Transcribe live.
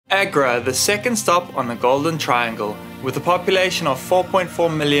Agra, the second stop on the Golden Triangle, with a population of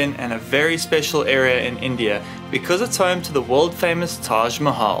 4.4 million and a very special area in India because it's home to the world famous Taj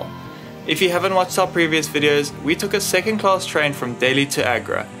Mahal. If you haven't watched our previous videos, we took a second-class train from Delhi to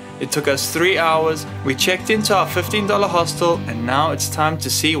Agra. It took us 3 hours, we checked into our $15 hostel, and now it's time to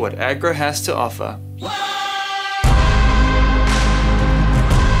see what Agra has to offer.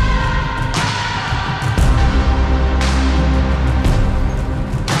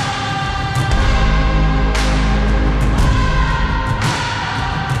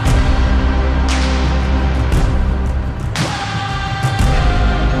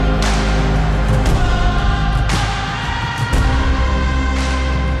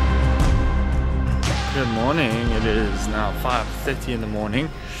 Good morning, it is now 5:30 in the morning.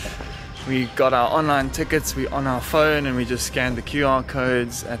 We got our online tickets, we're on our phone and we just scanned the QR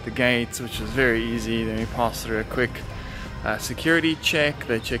codes at the gates, which was very easy. Then we passed through a quick security check.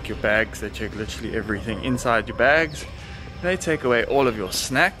 They check your bags, they check literally everything inside your bags. They take away all of your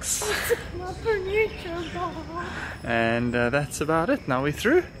snacks. And that's about it, now we're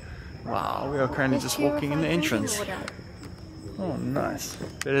through. Wow, we are currently just walking in the entrance. Oh, nice.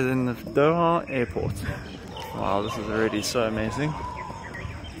 Better than the Doha airport. Wow, this is already so amazing.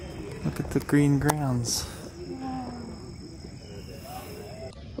 Look at the green grounds.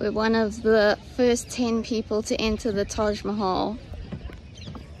 We're one of the first 10 people to enter the Taj Mahal.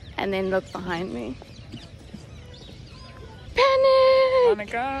 And then look behind me. Panic!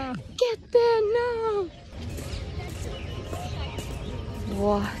 Monica! Get there now!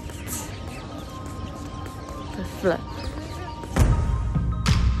 What the flip?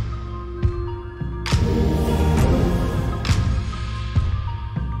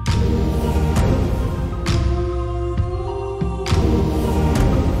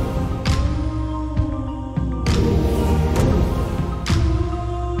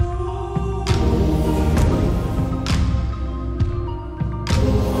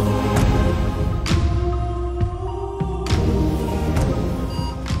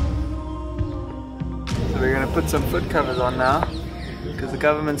 We're going to put some foot covers on now because the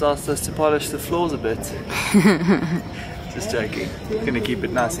government's asked us to polish the floors a bit. Just joking. We're going to keep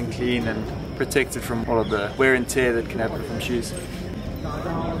it nice and clean and protect it from all of the wear and tear that can happen from shoes.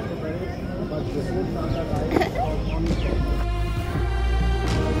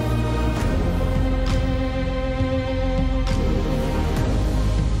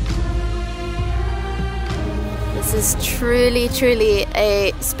 This is truly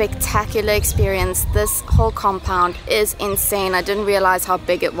a spectacular experience. This whole compound is insane. I didn't realize how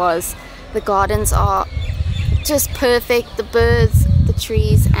big it was. The gardens are just perfect. The birds, the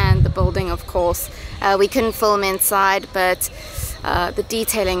trees, and the building, of course. We couldn't film inside, but the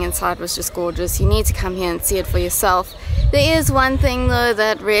detailing inside was just gorgeous. You need to come here and see it for yourself. There is one thing though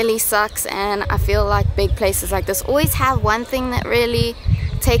that really sucks, and I feel like big places like this always have one thing that really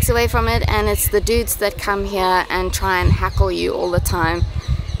takes away from it, and it's the dudes that come here and try and hackle you all the time.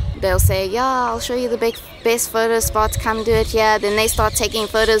 They'll say, yeah, I'll show you the best photo spots, come do it here. Then they start taking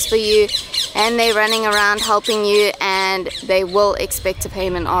photos for you and they're running around helping you, and they will expect a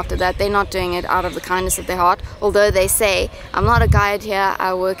payment after that. They're not doing it out of the kindness of their heart, although they say, I'm not a guide here,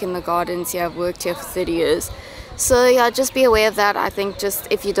 I work in the gardens here, I've worked here for 30 years. So yeah, just be aware of that. I think just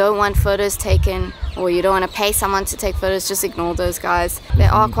if you don't want photos taken or you don't want to pay someone to take photos, just ignore those guys. They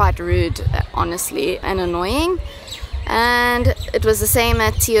are quite rude, honestly, and annoying. And it was the same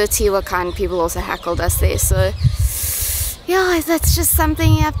at Teotihuacan. People also heckled us there. So yeah, that's just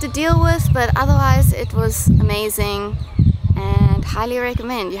something you have to deal with. But otherwise, it was amazing and highly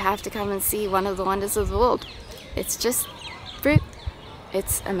recommend. You have to come and see one of the wonders of the world. It's just fruit.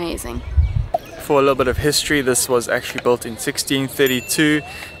 It's amazing. For a little bit of history, this was actually built in 1632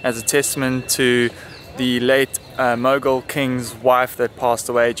 as a testament to the late Mughal king's wife that passed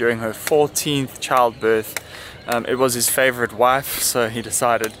away during her 14th childbirth. It was his favorite wife, so he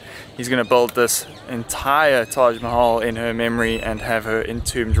decided he's going to build this entire Taj Mahal in her memory and have her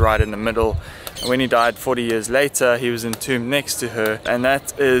entombed right in the middle. And when he died 40 years later, he was entombed next to her, and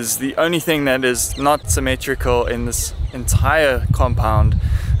that is the only thing that is not symmetrical in this entire compound.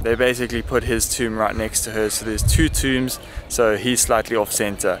 They basically put his tomb right next to her, so there's two tombs, so he's slightly off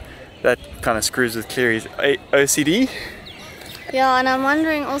center. That kind of screws with Clary's OCD. Yeah, and I'm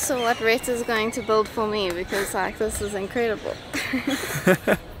wondering also what Rhett is going to build for me, because like this is incredible.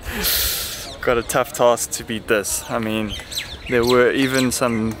 Got a tough task to beat this. I mean, there were even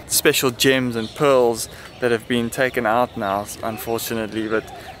some special gems and pearls that have been taken out now, unfortunately, but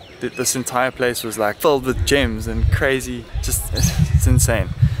this entire place was like filled with gems and crazy, just it's insane.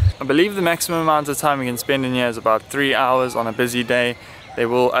 I believe the maximum amount of time we can spend in here is about 3 hours on a busy day, They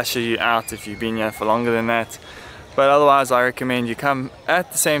will usher you out if you've been here for longer than that. But otherwise, I recommend you come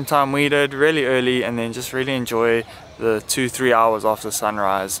at the same time we did, really early, and then just really enjoy the 2-3 hours after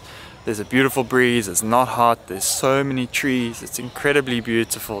sunrise. There's a beautiful breeze, it's not hot, there's so many trees, it's incredibly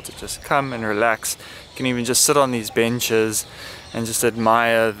beautiful to just come and relax. You can even just sit on these benches and just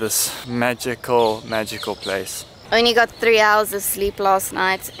admire this magical place. Only got 3 hours of sleep last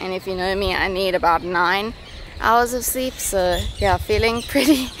night, and if you know me, I need about 9 hours of sleep, so yeah, feeling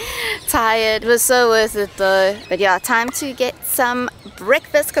pretty tired. It was so worth it though. But yeah, time to get some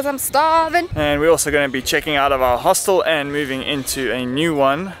breakfast because I'm starving. And we're also going to be checking out of our hostel and moving into a new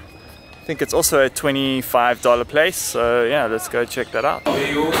one. I think it's also a $25 place, so yeah, let's go check that out.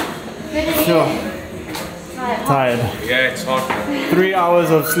 Sure. Tired. Yeah, it's hot. 3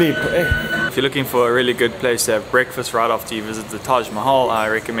 hours of sleep. If you're looking for a really good place to have breakfast right after you visit the Taj Mahal, I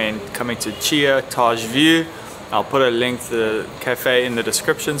recommend coming to Chia Taj View. I'll put a link to the cafe in the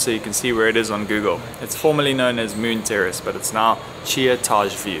description so you can see where it is on Google. It's formerly known as Moon Terrace, but it's now Chia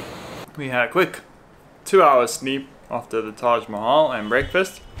Taj View. We had a quick 2 hours sleep after the Taj Mahal and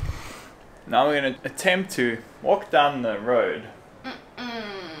breakfast. Now we're going to attempt to walk down the road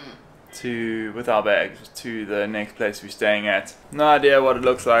with our bags to the next place we're staying at. No idea what it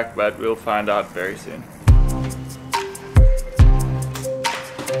looks like, but we'll find out very soon.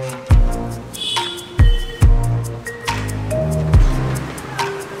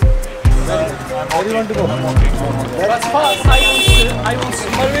 Where do you want to go? That's fast. I will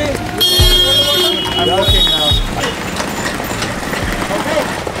swim. I'm walking now.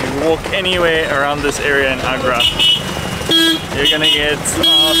 You can walk anywhere around this area in Agra. You're gonna get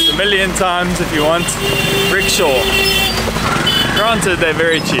asked a million times if you want rickshaw. Granted, they're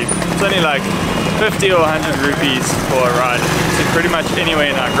very cheap. It's only like 50 or 100 rupees for a ride to pretty much anywhere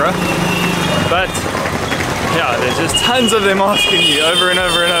in Agra. But yeah, there's just tons of them asking you over and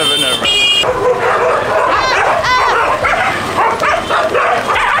over and over and over.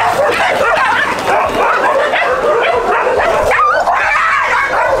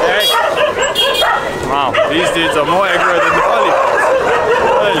 Wow, these dudes are more aggro than the lollipops.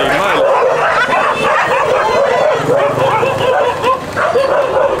 Holy moly.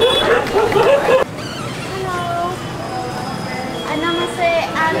 Hello. Namaste.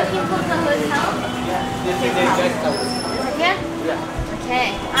 I'm looking for the hotel. Is it here? Yeah. Okay.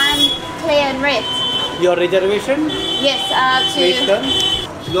 I'm Claire and Rhett. Your reservation? Yes, Please to come.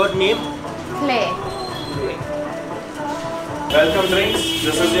 Your name? Claire. Welcome drinks.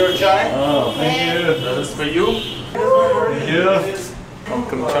 This is your chai. Oh, thank you. This is for you. Thank you.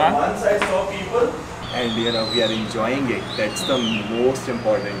 Welcome chai. Once I saw people and we are enjoying it. That's the most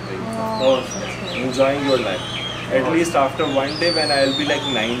important thing. Of course, enjoying your life. At least after one day when I'll be like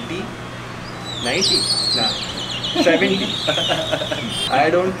 90, nah, 70. I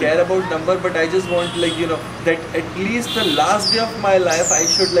don't care about number, but I just want that at least the last day of my life I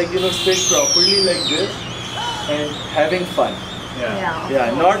should sit properly like this and having fun.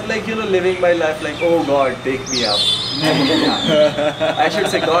 Yeah, not living my life like, oh God, take me up. I should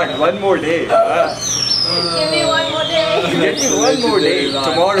say, God, one more day. Give me one more day. Get me one more day.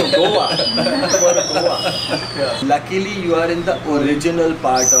 Tomorrow, Goa. Yeah. Luckily, you are in the original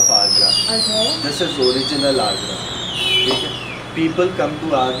part of Agra. Okay. This is original Agra. Okay. People come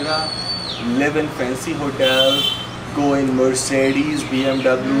to Agra, live in fancy hotels, go in Mercedes,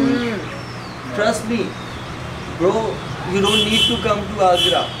 BMW. Trust me, bro. You don't need to come to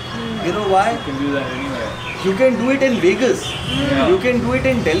Agra. You know why? You can do that anywhere. You can do it in Vegas. You can do it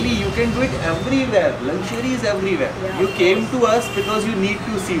in Delhi. You can do it everywhere. Luxury is everywhere. You came to us because you need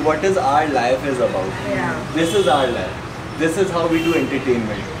to see what is our life is about. This is our life. This is how we do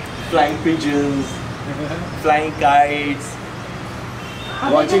entertainment. Flying pigeons, flying kites,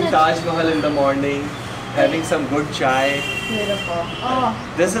 watching Taj Mahal in the morning, having some good chai. Beautiful. Oh.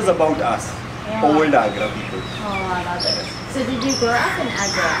 This is about us. Old Agra people. Oh, I love it. So did you grow up in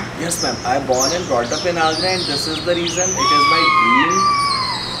Agra? Yes ma'am, I born and brought up in Agra, and this is the reason. It is my dream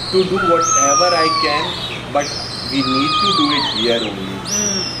to do whatever I can, but we need to do it here only.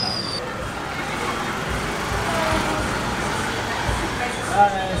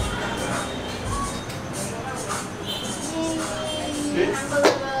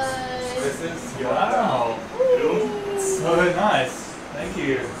 This is, wow, so nice. Thank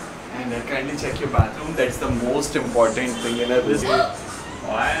you. And kindly check your bathroom. That's the most important thing in a visit.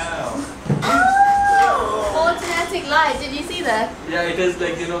 Wow. Automatic light, did you see that? Yeah, it is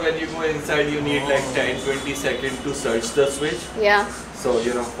like, when you go inside, you need like 10-20 seconds to search the switch. Yeah. So,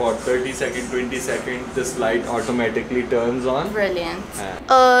 for 30 seconds, 20 seconds, this light automatically turns on. Brilliant.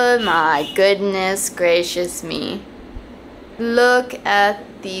 Oh my goodness gracious me. Look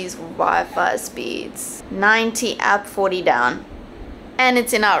at these Wi-Fi speeds. 90 up, 40 down. And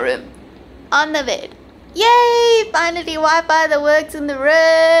it's in our room. On the bed. Yay! Finally Wi-Fi that works in the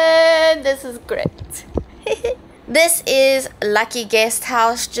room. This is great. This is Lucky Guest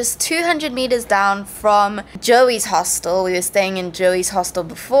House, just 200 meters down from Joey's hostel. We were staying in Joey's hostel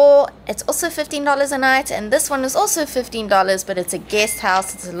before. It's also $15 a night, and this one is also $15, but it's a guest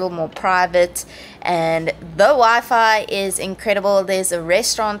house. It's a little more private, and the Wi-Fi is incredible. There's a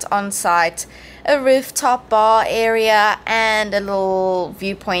restaurant on site, a rooftop bar area, and a little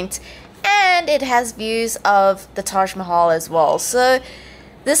viewpoint, and it has views of the Taj Mahal as well. So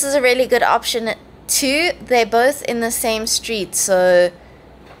this is a really good option. Two, they're both in the same street, so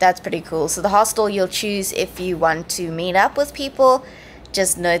that's pretty cool. So the hostel you'll choose if you want to meet up with people.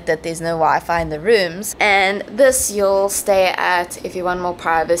 Just note that there's no Wi-Fi in the rooms. And this you'll stay at if you want more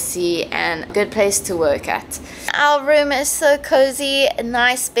privacy and a good place to work at. Our room is so cozy, a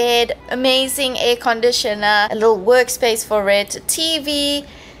nice bed, amazing air conditioner, a little workspace for Rhett, a TV,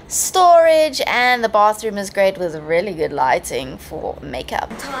 storage, and the bathroom is great with really good lighting for makeup.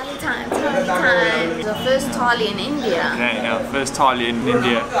 Thali time, thali time. The first thali in India. Okay, our first thali in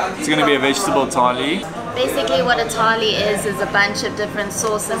India. It's going to be a vegetable thali. Basically what a thali is a bunch of different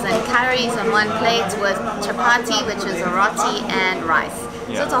sauces and curries on one plate with chapati, which is a roti, and rice.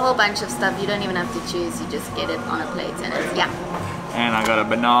 Yeah. So it's a whole bunch of stuff. You don't even have to choose, you just get it on a plate and it's yum. And I got a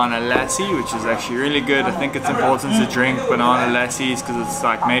banana lassi, which is actually really good. I think it's important to drink banana lassis because it's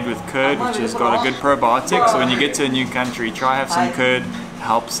like made with curd, which has got a good probiotic. So when you get to a new country, try have some curd. It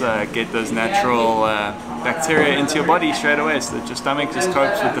helps get those natural bacteria into your body straight away, so that your stomach just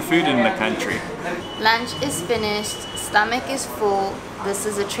copes with the food in the country. Lunch is finished, stomach is full. This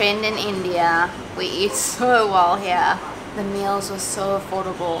is a trend in India. We eat so well here. The meals were so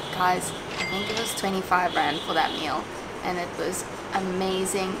affordable, guys. I think it was 25 Rand for that meal, and it was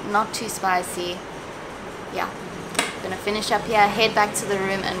amazing, not too spicy. Yeah, gonna finish up here, head back to the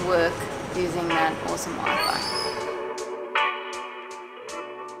room and work using that awesome Wi-Fi.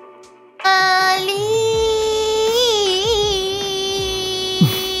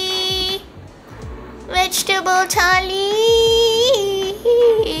 Vegetable thali.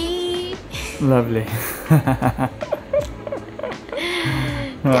 Lovely.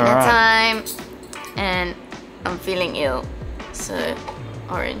 Dinner time, and I'm feeling ill, so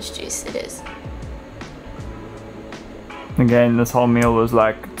orange juice it is. Again, this whole meal was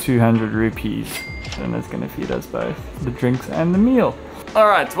like 200 rupees, and it's gonna feed us both the drinks and the meal.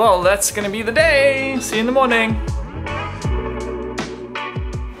 Alright, well, that's gonna be the day. See you in the morning.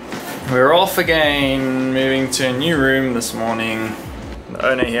 We're off again, moving to a new room this morning. The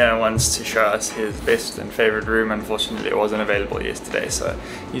owner here wants to show us his best and favorite room. Unfortunately, it wasn't available yesterday, so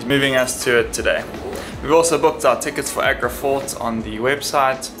he's moving us to it today. We've also booked our tickets for Agra Fort on the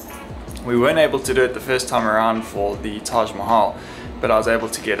website. We weren't able to do it the first time around for the Taj Mahal, but I was able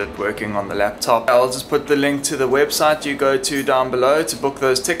to get it working on the laptop. I'll just put the link to the website you go to down below to book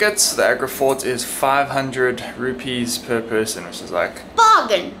those tickets. The Agra Fort is 500 rupees per person, which is like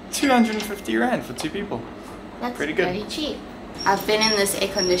Bargain! 250 Rand for 2 people. That's pretty good. Very cheap. I've been in this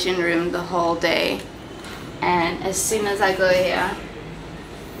air-conditioned room the whole day, and as soon as I go here,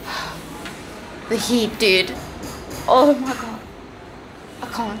 the heat, dude. Oh my god. I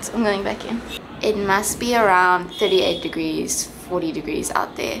can't. I'm going back in. It must be around 38 degrees, 40 degrees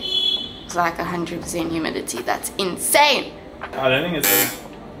out there. It's like 100% humidity. That's insane. I don't think it's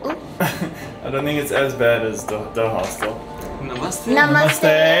I don't think it's as bad as the hostel. Namaste.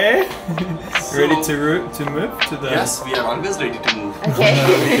 Namaste. Ready to move to the... Yes, we are always ready to move. Okay.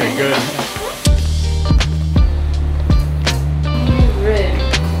 Okay, good. Room.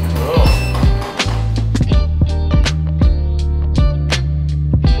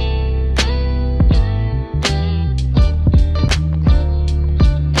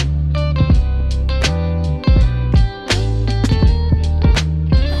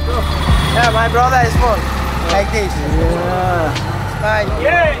 Yeah, my brother is full. Like this. Yeah. Bye.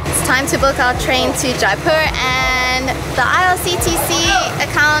 It's time to book our train to Jaipur, and the IRCTC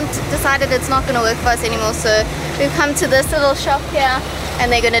account decided it's not going to work for us anymore, so we've come to this little shop here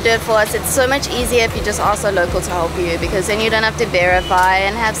and they're going to do it for us. It's so much easier if you just ask a local to help you, because then you don't have to verify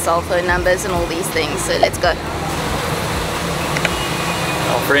and have cell phone numbers and all these things. So let's go.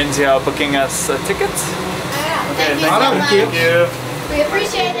 Our friends here are booking us tickets. Thank you so much. Thank you. We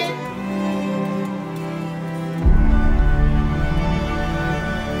appreciate it.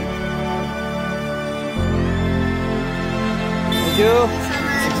 Thank you.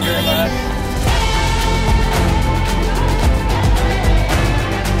 Thanks very much.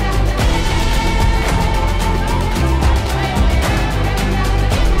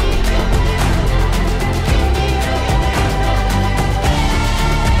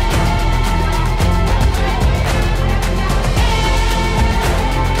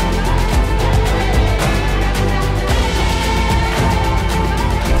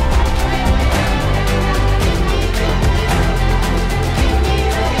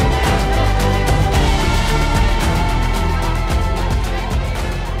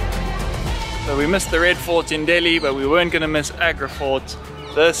 missed the Red Fort in Delhi, but we weren't going to miss Agra Fort.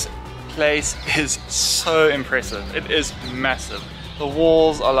 This place is so impressive. It is massive. The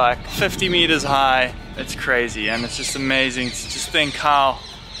walls are like 50 meters high. It's crazy, and it's just amazing to just think how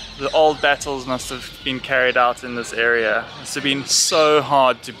the old battles must have been carried out in this area. It must have been so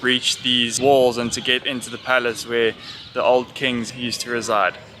hard to breach these walls and to get into the palace where the old kings used to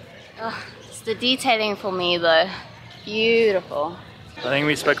reside. Oh, it's the detailing for me though. Beautiful. I think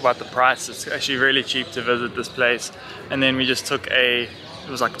we spoke about the price. It's actually really cheap to visit this place. And then we just took it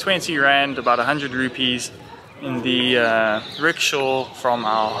was like 20 Rand, about 100 rupees in the rickshaw from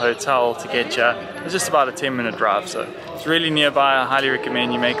our hotel to get you. It's just about a 10-minute drive, so it's really nearby. I highly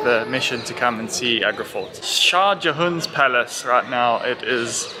recommend you make the mission to come and see Agra Fort. Shah Jahan's palace right now, it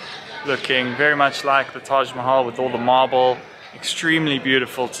is looking very much like the Taj Mahal with all the marble. Extremely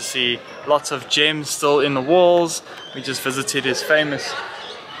beautiful to see. Lots of gems still in the walls. We just visited his famous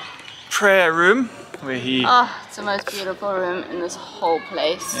prayer room where he... Oh, it's the most beautiful room in this whole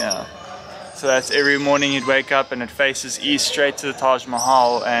place. Yeah. So that's every morning he'd wake up and it faces east straight to the Taj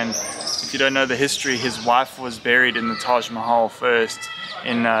Mahal. And if you don't know the history, his wife was buried in the Taj Mahal first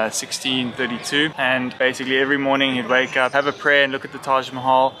in 1632. And basically every morning he'd wake up, have a prayer and look at the Taj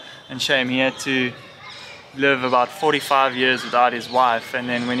Mahal. And shame, he had to live about 45 years without his wife, and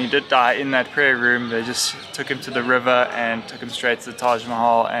then when he did die in that prayer room, they just took him to the river and took him straight to the Taj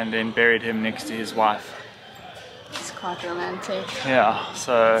Mahal and then buried him next to his wife. It's quite romantic. Yeah,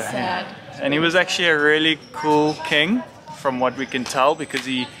 so sad. And he was actually a really cool king from what we can tell, because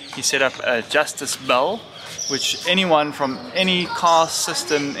he set up a justice bell, which anyone from any caste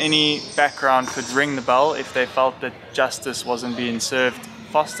system, any background could ring the bell if they felt that justice wasn't being served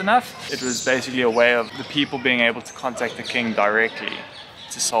fast enough. It was basically a way of the people being able to contact the king directly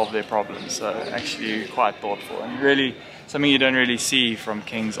to solve their problems. So actually quite thoughtful and really something you don't really see from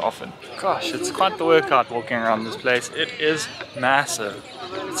kings often. Gosh, it's quite the workout walking around this place. It is massive.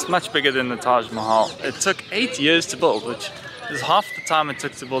 It's much bigger than the Taj Mahal. It took 8 years to build, which is half the time it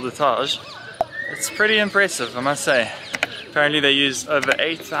took to build the Taj. It's pretty impressive, I must say. Apparently they used over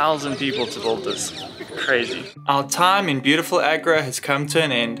 8,000 people to build this. Crazy. Our time in beautiful Agra has come to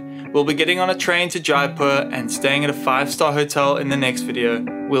an end. We'll be getting on a train to Jaipur and staying at a 5-star hotel in the next video.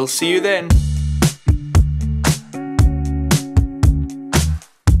 We'll see you then.